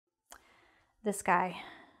this guy.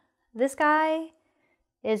 This guy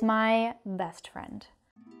is my best friend.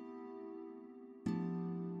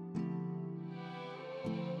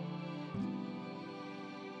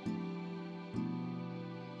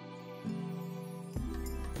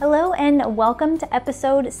 Hello and welcome to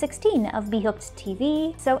episode 16 of B.Hooked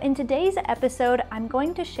TV. So in today's episode, I'm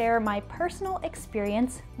going to share my personal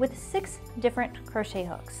experience with 6 different crochet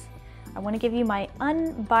hooks. I want to give you my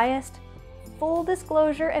unbiased, full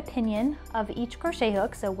disclosure opinion of each crochet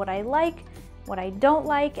hook. So what I like, what I don't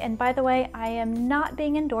like, and by the way, I am not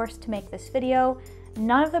being endorsed to make this video.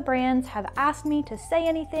 None of the brands have asked me to say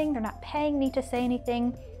anything. They're not paying me to say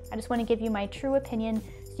anything. I just want to give you my true opinion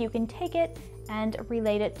so you can take it and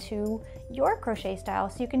relate it to your crochet style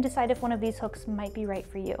so you can decide if one of these hooks might be right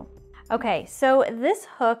for you. Okay, so this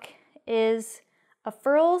hook is a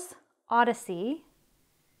Furls Odyssey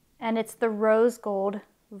and it's the rose gold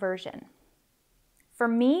version. For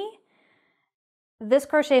me, this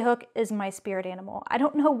crochet hook is my spirit animal. I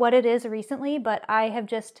don't know what it is recently, but I have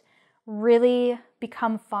just really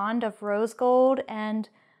become fond of rose gold and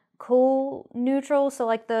cool neutral, so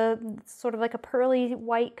like the sort of like a pearly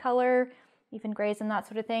white color, even grays and that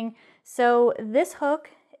sort of thing. So this hook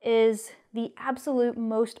is the absolute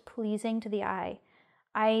most pleasing to the eye.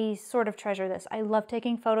 I sort of treasure this. I love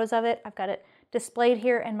taking photos of it. I've got it displayed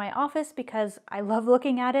here in my office because I love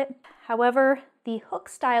looking at it. However, the hook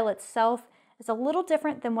style itself is a little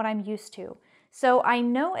different than what I'm used to. So I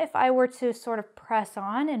know if I were to sort of press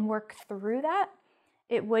on and work through that,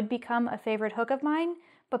 it would become a favorite hook of mine.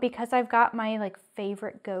 But because I've got my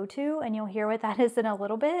favorite go-to, and you'll hear what that is in a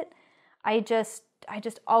little bit, I just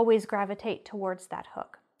always gravitate towards that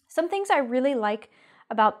hook. Some things I really like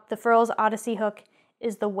about the Furls Odyssey hook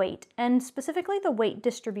is the weight, and specifically the weight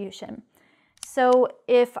distribution. So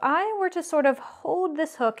if I were to sort of hold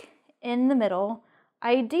this hook in the middle,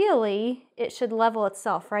 ideally it should level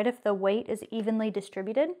itself, right, if the weight is evenly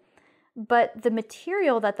distributed. But the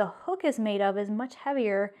material that the hook is made of is much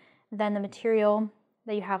heavier than the material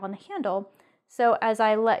that you have on the handle. So as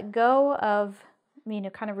I let go of,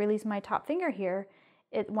 kind of release my top finger here,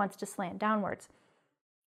 it wants to slant downwards.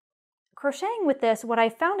 Crocheting with this, what I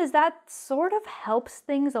found is that sort of helps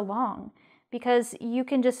things along because you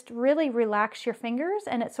can just really relax your fingers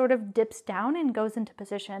and it sort of dips down and goes into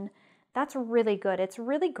position. That's really good. It's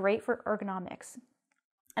really great for ergonomics.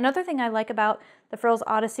 Another thing I like about the Furls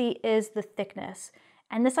Odyssey is the thickness.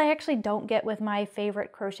 And this I actually don't get with my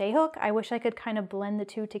favorite crochet hook. I wish I could kind of blend the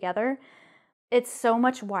two together. It's so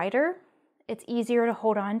much wider. It's easier to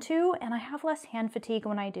hold on to, and I have less hand fatigue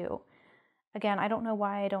when I do. Again, I don't know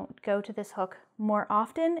why I don't go to this hook more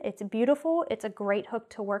often. It's beautiful. It's a great hook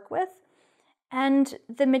to work with. And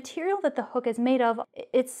the material that the hook is made of,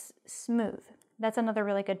 it's smooth. That's another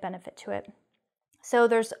really good benefit to it. So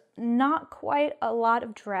there's not quite a lot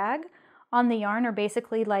of drag on the yarn, or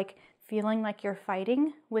basically like feeling like you're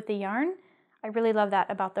fighting with the yarn. I really love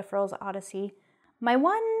that about the Furls Odyssey. My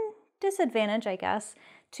one disadvantage, I guess,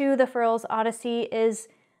 to the Furls Odyssey is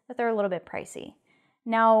that they're a little bit pricey.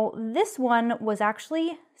 Now, this one was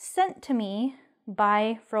actually sent to me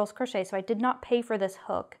by Furls Crochet, so I did not pay for this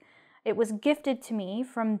hook. It was gifted to me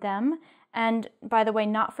from them, and by the way,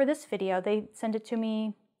 not for this video. They sent it to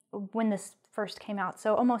me when this first came out,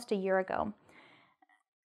 so almost a year ago.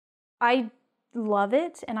 I love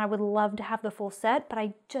it, and I would love to have the full set, but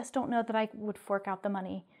I just don't know that I would fork out the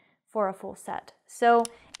money for a full set. So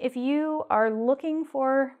if you are looking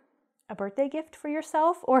for a birthday gift for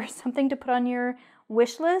yourself or something to put on your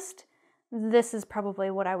wish list, this is probably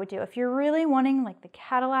what I would do. If you're really wanting like the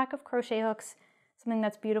Cadillac of crochet hooks, something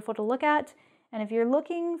that's beautiful to look at, and if you're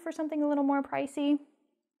looking for something a little more pricey.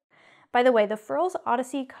 By the way, the Furls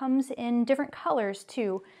Odyssey comes in different colors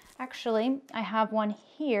too. Actually, I have one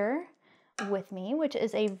here with me, which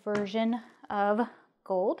is a version of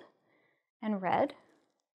gold and red.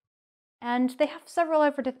 And they have several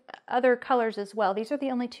other colors as well. These are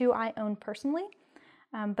the only 2 I own personally,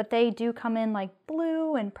 but they do come in like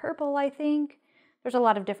blue and purple, I think. There's a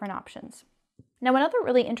lot of different options. Now, another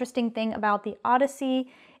really interesting thing about the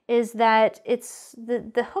Odyssey is that it's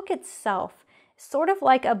the hook itself is sort of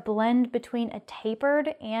like a blend between a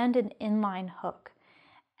tapered and an inline hook.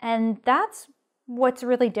 And that's what's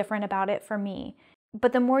really different about it for me.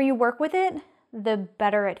 But the more you work with it, the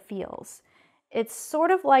better it feels. It's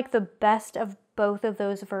sort of like the best of both of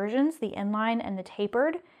those versions, the inline and the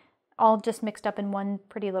tapered, all just mixed up in one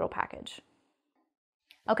pretty little package.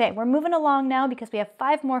 Okay, we're moving along now because we have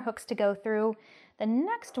 5 more hooks to go through. The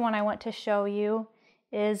next one I want to show you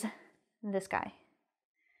is this guy.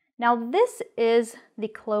 Now this is the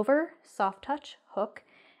Clover Soft Touch hook,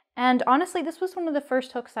 and honestly this was one of the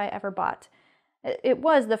first hooks I ever bought. It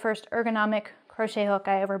was the first ergonomic crochet hook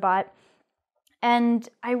I ever bought. And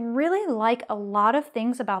I really like a lot of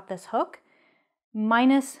things about this hook,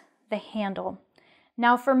 minus the handle.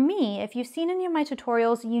 Now for me, if you've seen any of my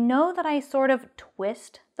tutorials, you know that I sort of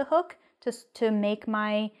twist the hook to make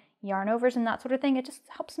my yarn overs and that sort of thing. It just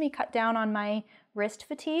helps me cut down on my wrist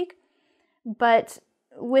fatigue. But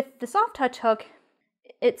with the soft touch hook,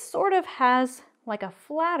 it sort of has like a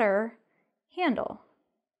flatter handle.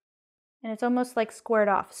 And it's almost like squared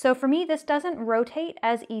off. So for me, this doesn't rotate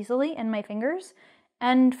as easily in my fingers.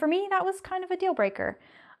 And for me, that was kind of a deal breaker.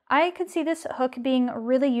 I could see this hook being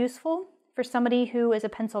really useful for somebody who is a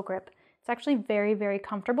pencil grip. It's actually very, very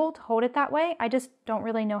comfortable to hold it that way. I just don't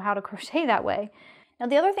really know how to crochet that way. Now,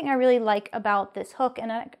 the other thing I really like about this hook,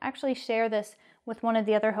 and I actually share this with one of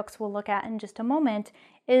the other hooks we'll look at in just a moment,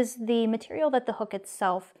 is the material that the hook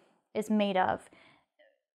itself is made of.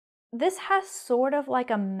 This has sort of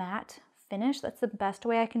like a matte finish. That's the best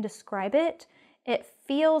way I can describe it. It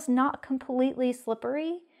feels not completely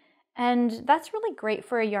slippery, and that's really great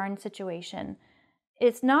for a yarn situation.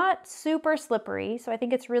 It's not super slippery, so I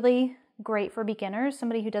think it's really great for beginners,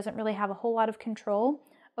 somebody who doesn't really have a whole lot of control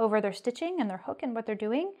over their stitching and their hook and what they're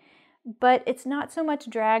doing, but it's not so much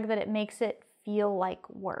drag that it makes it feel like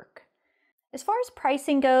work. As far as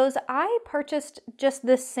pricing goes, I purchased just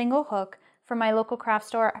this single hook from my local craft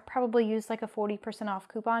store. I probably used like a 40% off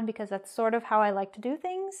coupon because that's sort of how I like to do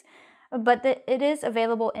things. But it is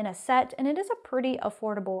available in a set, and it is a pretty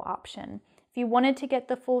affordable option. If you wanted to get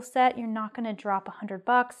the full set, you're not going to drop $100.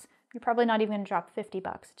 You're probably not even going to drop $50.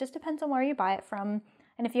 It just depends on where you buy it from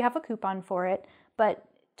and if you have a coupon for it. But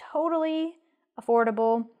totally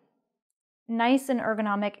affordable, nice and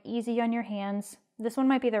ergonomic, easy on your hands. This one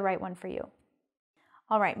might be the right one for you.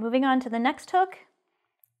 All right, moving on to the next hook,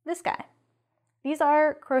 this guy. These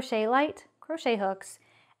are Crochet Lite crochet hooks,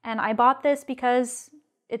 and I bought this because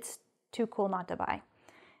it's too cool not to buy.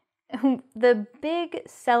 The big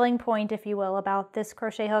selling point, if you will, about this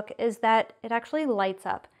crochet hook is that it actually lights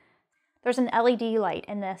up. There's an LED light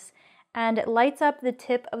in this, and it lights up the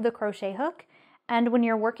tip of the crochet hook, and when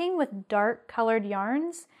you're working with dark colored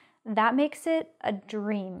yarns, that makes it a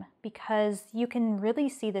dream because you can really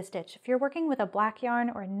see the stitch. If you're working with a black yarn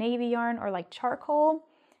or a navy yarn or like charcoal,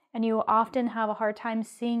 and you often have a hard time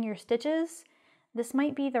seeing your stitches, this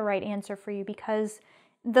might be the right answer for you because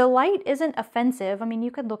the light isn't offensive. I mean,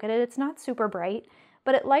 you could look at it, it's not super bright,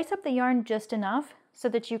 but it lights up the yarn just enough so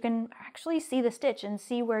that you can actually see the stitch and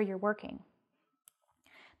see where you're working.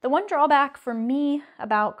 The one drawback for me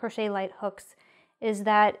about Crochet Lite hooks is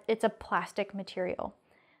that it's a plastic material.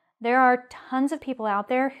 There are tons of people out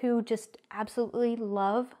there who just absolutely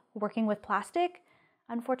love working with plastic.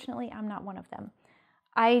 Unfortunately, I'm not one of them.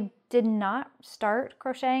 I did not start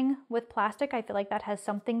crocheting with plastic. I feel like that has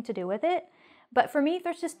something to do with it. But for me,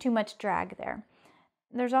 there's just too much drag there.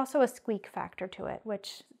 There's also a squeak factor to it,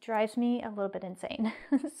 which drives me a little bit insane.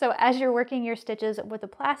 So as you're working your stitches with a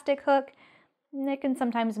plastic hook, it can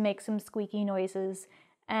sometimes make some squeaky noises.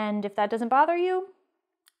 And if that doesn't bother you,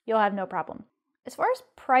 you'll have no problem. As far as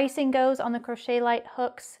pricing goes on the Crochet Lite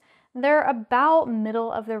hooks, they're about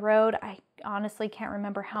middle of the road. I honestly can't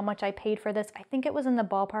remember how much I paid for this. I think it was in the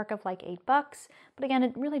ballpark of like $8. But again,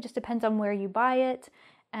 it really just depends on where you buy it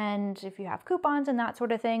and if you have coupons and that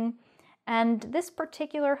sort of thing. And this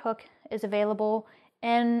particular hook is available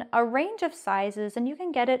in a range of sizes, and you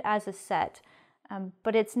can get it as a set,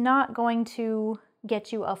 but it's not going to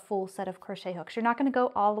get you a full set of crochet hooks. You're not going to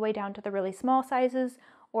go all the way down to the really small sizes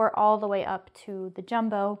or all the way up to the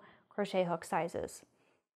jumbo crochet hook sizes.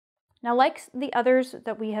 Now, like the others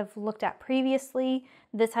that we have looked at previously,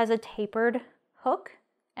 this has a tapered hook.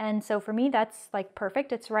 And so for me, that's like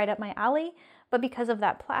perfect. It's right up my alley. But because of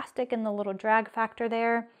that plastic and the little drag factor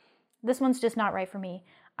there, this one's just not right for me.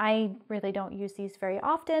 I really don't use these very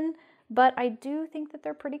often, but I do think that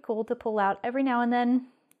they're pretty cool to pull out every now and then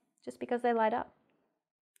just because they light up.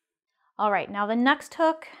 All right, now the next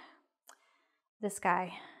hook, this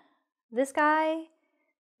guy. This guy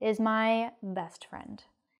is my best friend.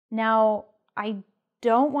 Now, I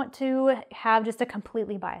don't want to have just a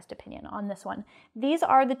completely biased opinion on this one. These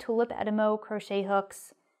are the Tulip Etimo crochet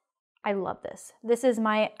hooks. I love this. This is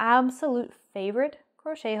my absolute favorite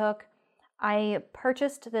crochet hook. I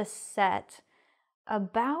purchased this set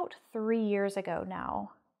about 3 years ago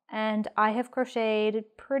now, and I have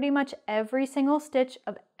crocheted pretty much every single stitch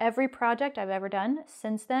of every project I've ever done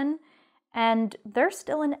since then, and they're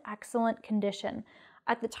still in excellent condition.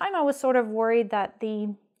 At the time, I was sort of worried that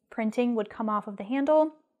the printing would come off of the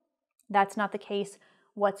handle. That's not the case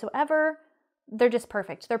whatsoever. They're just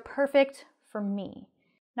perfect. They're perfect for me.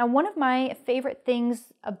 Now, one of my favorite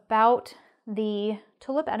things about the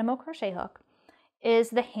Tulip Etimo crochet hook is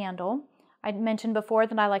the handle. I mentioned before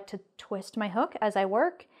that I like to twist my hook as I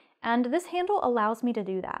work, and this handle allows me to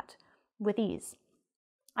do that with ease.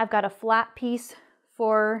 I've got a flat piece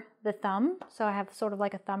for the thumb, so I have sort of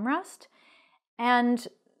like a thumb rest, and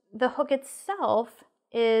the hook itself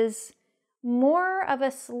is more of a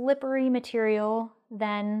slippery material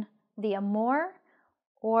than the Amour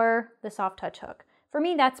or the soft touch hook. For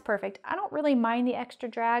me, that's perfect. I don't really mind the extra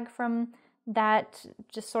drag from that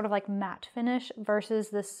just sort of like matte finish versus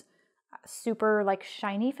this super like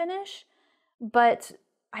shiny finish, but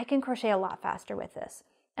I can crochet a lot faster with this.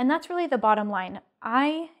 And that's really the bottom line.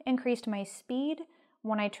 I increased my speed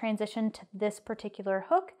when I transitioned to this particular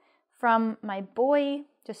hook from my boy,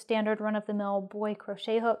 just standard run-of-the-mill boy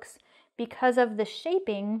crochet hooks, because of the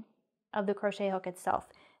shaping of the crochet hook itself.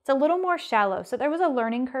 It's a little more shallow, so there was a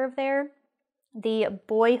learning curve there. The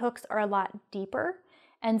boy hooks are a lot deeper,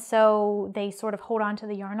 and so they sort of hold on to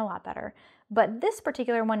the yarn a lot better. But this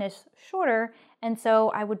particular one is shorter, and so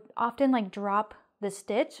I would often like drop the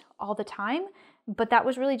stitch all the time, but that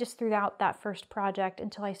was really just throughout that first project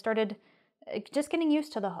until I started just getting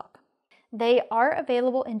used to the hook. They are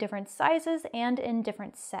available in different sizes and in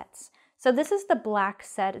different sets. So this is the black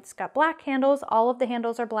set. It's got black handles. All of the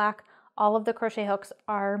handles are black. All of the crochet hooks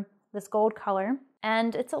are this gold color,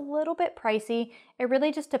 and it's a little bit pricey. It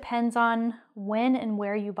really just depends on when and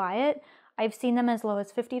where you buy it. I've seen them as low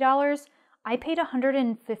as $50. I paid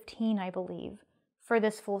 $115, I believe, for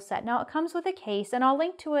this full set. Now it comes with a case, and I'll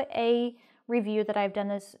link to a review that I've done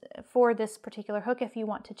this for this particular hook if you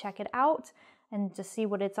want to check it out and to see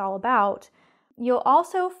what it's all about. You'll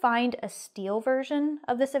also find a steel version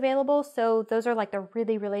of this available. So those are like the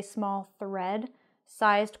really, really small thread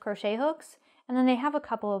sized crochet hooks. And then they have a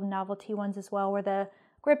couple of novelty ones as well where the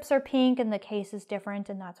grips are pink and the case is different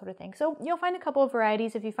and that sort of thing. So you'll find a couple of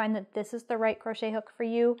varieties if you find that this is the right crochet hook for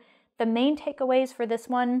you. The main takeaways for this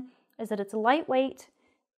one is that it's lightweight.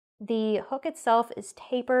 The hook itself is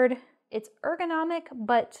tapered. It's ergonomic,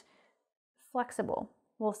 but flexible,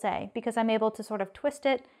 we'll say, because I'm able to sort of twist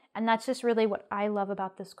it. And that's just really what I love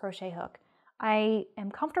about this crochet hook. I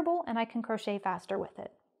am comfortable and I can crochet faster with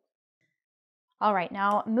it. All right,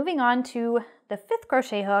 now moving on to the fifth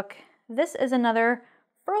crochet hook. This is another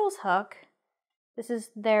Furls hook. This is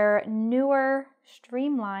their newer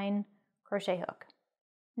Streamline crochet hook.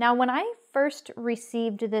 Now, when I first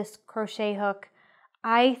received this crochet hook,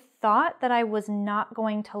 I thought that I was not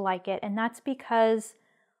going to like it, and that's because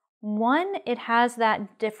one, it has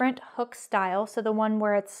that different hook style, so the one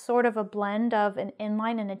where it's sort of a blend of an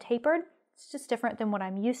inline and a tapered. It's just different than what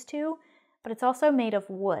I'm used to, but it's also made of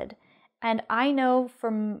wood. And I know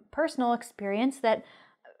from personal experience that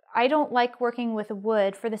I don't like working with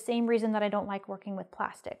wood for the same reason that I don't like working with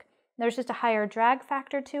plastic. There's just a higher drag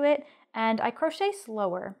factor to it, and I crochet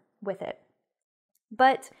slower with it.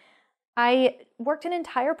 But I worked an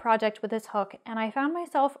entire project with this hook, and I found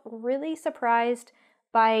myself really surprised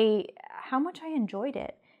by how much I enjoyed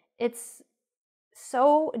it. It's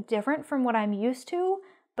so different from what I'm used to,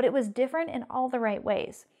 but it was different in all the right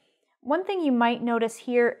ways. One thing you might notice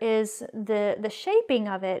here is the shaping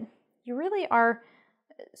of it. You really are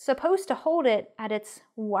supposed to hold it at its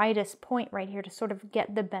widest point right here to sort of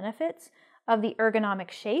get the benefits of the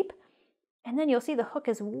ergonomic shape. And then you'll see the hook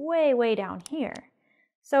is way, way down here.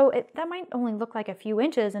 So that might only look like a few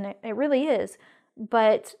inches, and it really is.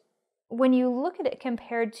 But when you look at it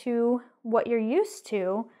compared to what you're used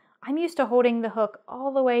to, I'm used to holding the hook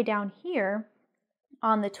all the way down here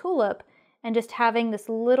on the Tulip and just having this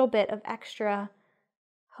little bit of extra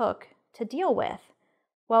hook to deal with.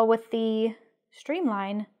 Well, with the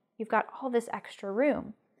Streamline, you've got all this extra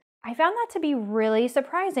room. I found that to be really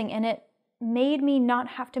surprising, and it made me not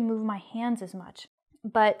have to move my hands as much.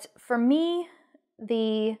 But for me,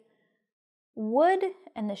 the wood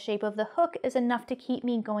and the shape of the hook is enough to keep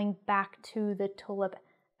me going back to the Tulip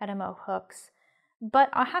Etimo hooks. But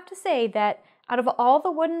I have to say that out of all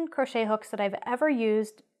the wooden crochet hooks that I've ever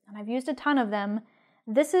used, and I've used a ton of them,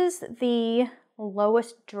 this is the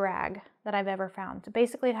lowest drag that I've ever found. So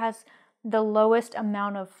basically it has the lowest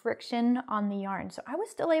amount of friction on the yarn. So I was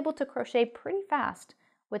still able to crochet pretty fast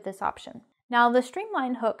with this option. Now the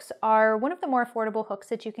Streamline hooks are one of the more affordable hooks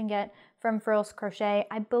that you can get from Furls Crochet.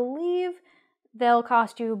 I believe they'll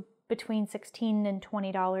cost you between $16 and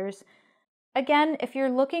 $20. Again, if you're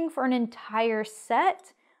looking for an entire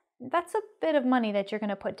set, that's a bit of money that you're going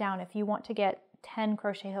to put down if you want to get 10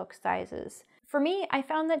 crochet hook sizes. For me, I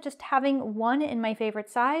found that just having one in my favorite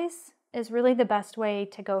size is really the best way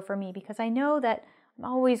to go for me, because I know that I'm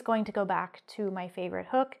always going to go back to my favorite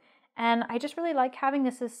hook, and I just really like having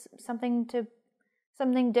this as something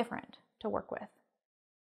different to work with.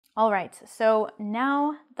 All right, so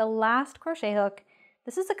now the last crochet hook.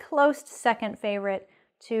 This is a close second favorite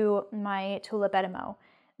to my Tulip Etimo.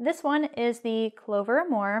 This one is the Clover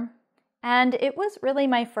Amour, and it was really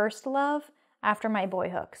my first love after my boy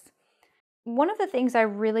hooks. One of the things I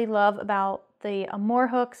really love about the Amour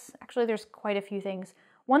hooks, actually there's quite a few things.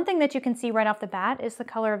 One thing that you can see right off the bat is the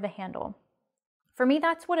color of the handle. For me,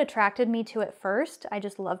 that's what attracted me to it first. I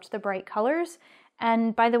just loved the bright colors.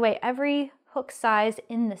 And by the way, every hook size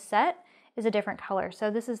in the set is a different color.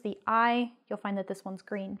 So this is the eye. You'll find that this one's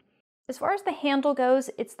green. As far as the handle goes,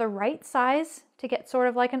 it's the right size to get sort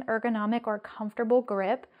of like an ergonomic or comfortable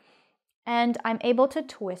grip. And I'm able to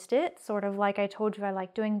twist it, sort of like I told you I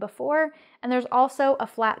like doing before. And there's also a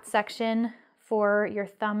flat section for your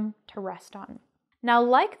thumb to rest on. Now,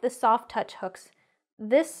 like the soft touch hooks,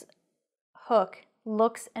 this hook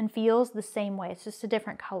looks and feels the same way. It's just a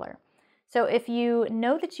different color. So if you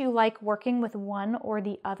know that you like working with one or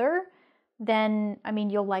the other, then, I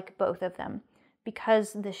mean, you'll like both of them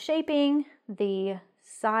because the shaping, the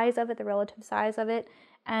size of it, the relative size of it,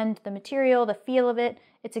 and the material, the feel of it,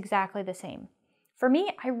 it's exactly the same. For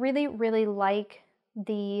me, I really, really like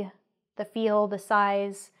the feel, the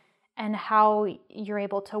size, and how you're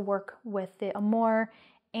able to work with the Amour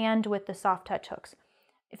and with the soft touch hooks.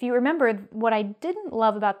 If you remember, what I didn't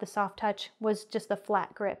love about the soft touch was just the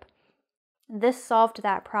flat grip. This solved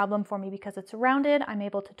that problem for me because it's rounded, I'm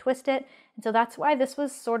able to twist it, and so that's why this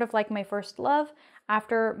was sort of like my first love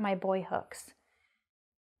after my boy hooks.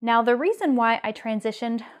 Now, the reason why I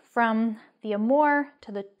transitioned from the Amour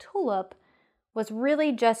to the Tulip was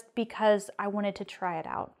really just because I wanted to try it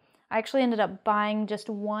out. I actually ended up buying just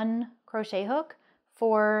one crochet hook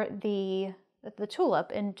for the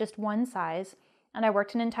Tulip in just one size, and I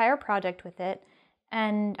worked an entire project with it,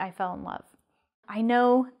 and I fell in love. I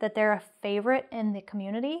know that they're a favorite in the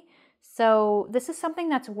community, so this is something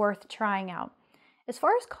that's worth trying out. As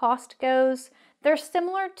far as cost goes, they're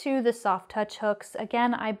similar to the soft touch hooks.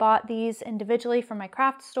 Again, I bought these individually from my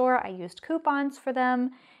craft store. I used coupons for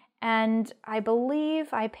them, and I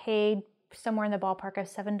believe I paid somewhere in the ballpark of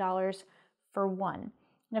 $7 for one.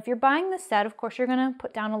 And if you're buying the set, of course, you're gonna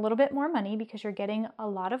put down a little bit more money because you're getting a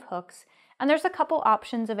lot of hooks. And there's a couple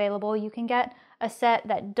options available. You can get a set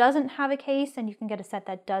that doesn't have a case, and you can get a set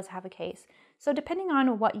that does have a case. So depending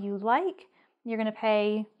on what you like, you're gonna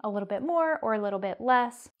pay a little bit more or a little bit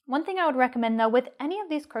less. One thing I would recommend though with any of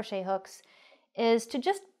these crochet hooks is to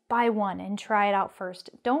just buy one and try it out first.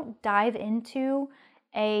 Don't dive into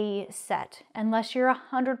a set unless you're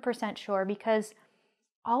 100% sure, because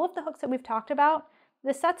all of the hooks that we've talked about,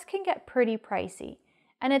 the sets can get pretty pricey.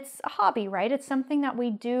 And it's a hobby, right? It's something that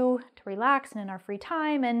we do to relax and in our free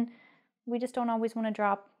time, and we just don't always want to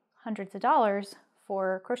drop hundreds of dollars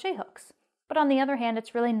for crochet hooks. But on the other hand,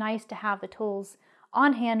 it's really nice to have the tools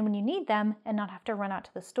on hand when you need them and not have to run out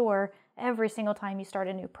to the store every single time you start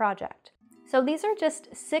a new project. So these are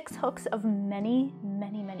just 6 hooks of many,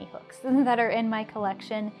 many, many hooks that are in my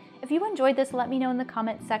collection. If you enjoyed this, let me know in the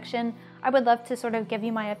comment section. I would love to sort of give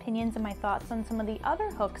you my opinions and my thoughts on some of the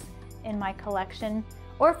other hooks in my collection.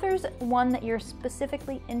 Or if there's one that you're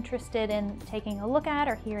specifically interested in taking a look at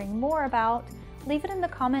or hearing more about, leave it in the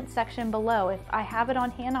comment section below. If I have it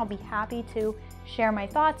on hand, I'll be happy to share my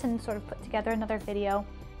thoughts and sort of put together another video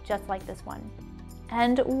just like this one.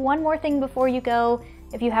 And one more thing before you go,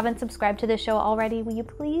 if you haven't subscribed to this show already, will you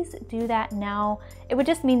please do that now? It would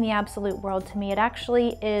just mean the absolute world to me. It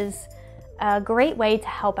actually is a great way to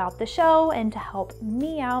help out the show and to help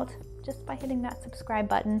me out just by hitting that subscribe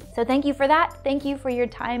button. So thank you for that. Thank you for your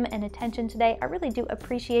time and attention today. I really do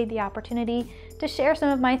appreciate the opportunity to share some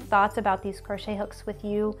of my thoughts about these crochet hooks with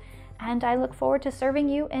you, and I look forward to serving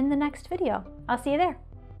you in the next video. I'll see you there.